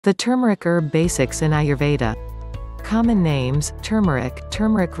The turmeric herb basics in Ayurveda. Common names: turmeric,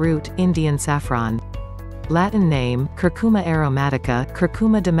 turmeric root, Indian saffron. Latin name: Curcuma aromatica,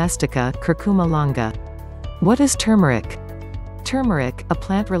 Curcuma domestica, Curcuma longa. What is turmeric? Turmeric, a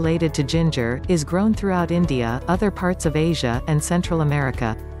plant related to ginger, is grown throughout India, other parts of Asia, and Central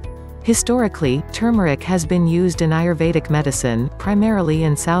America. Historically, turmeric has been used in Ayurvedic medicine, primarily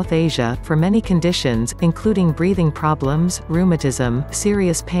in South Asia, for many conditions, including breathing problems, rheumatism,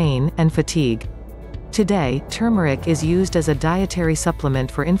 serious pain, and fatigue. Today, turmeric is used as a dietary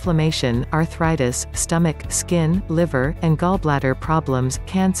supplement for inflammation, arthritis, stomach, skin, liver, and gallbladder problems,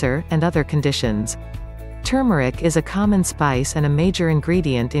 cancer, and other conditions. Turmeric is a common spice and a major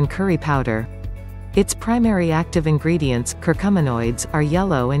ingredient in curry powder. Its primary active ingredients, curcuminoids, are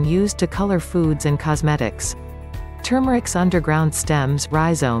yellow and used to color foods and cosmetics. Turmeric's underground stems,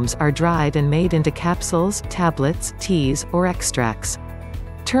 rhizomes, are dried and made into capsules, tablets, teas, or extracts.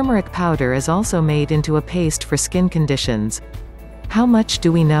 Turmeric powder is also made into a paste for skin conditions. How much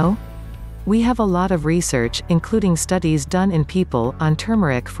do we know? We have a lot of research, including studies done in people, on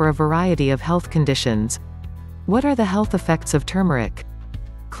turmeric for a variety of health conditions. What are the health effects of turmeric?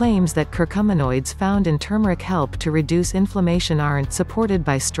 Claims that curcuminoids found in turmeric help to reduce inflammation aren't supported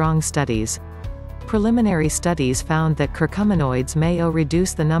by strong studies. Preliminary studies found that curcuminoids may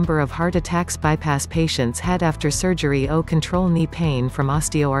reduce the number of heart attacks bypass patients had after surgery control knee pain from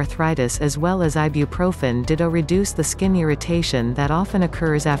osteoarthritis, as well as ibuprofen did reduce the skin irritation that often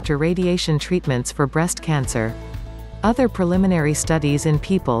occurs after radiation treatments for breast cancer. Other preliminary studies in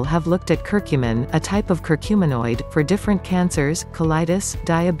people have looked at curcumin, a type of curcuminoid, for different cancers, colitis,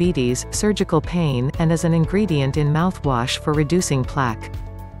 diabetes, surgical pain, and as an ingredient in mouthwash for reducing plaque.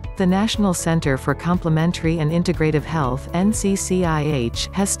 The National Center for Complementary and Integrative Health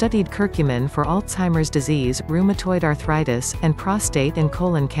 (NCCIH) has studied curcumin for Alzheimer's disease, rheumatoid arthritis, and prostate and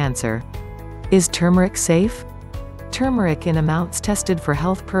colon cancer. Is turmeric safe? Turmeric in amounts tested for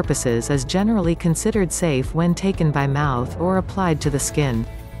health purposes is generally considered safe when taken by mouth or applied to the skin.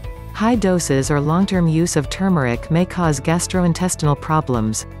 High doses or long-term use of turmeric may cause gastrointestinal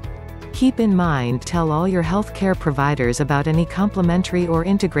problems. Keep in mind, tell all your healthcare providers about any complementary or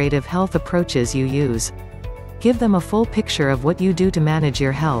integrative health approaches you use. Give them a full picture of what you do to manage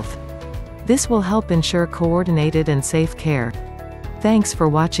your health. This will help ensure coordinated and safe care. Thanks for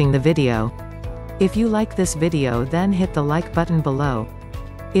watching the video. If you like this video, then hit the like button below.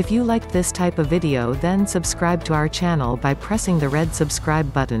 If you liked this type of video, then subscribe to our channel by pressing the red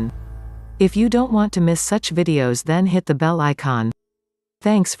subscribe button. If you don't want to miss such videos, then hit the bell icon.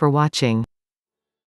 Thanks for watching.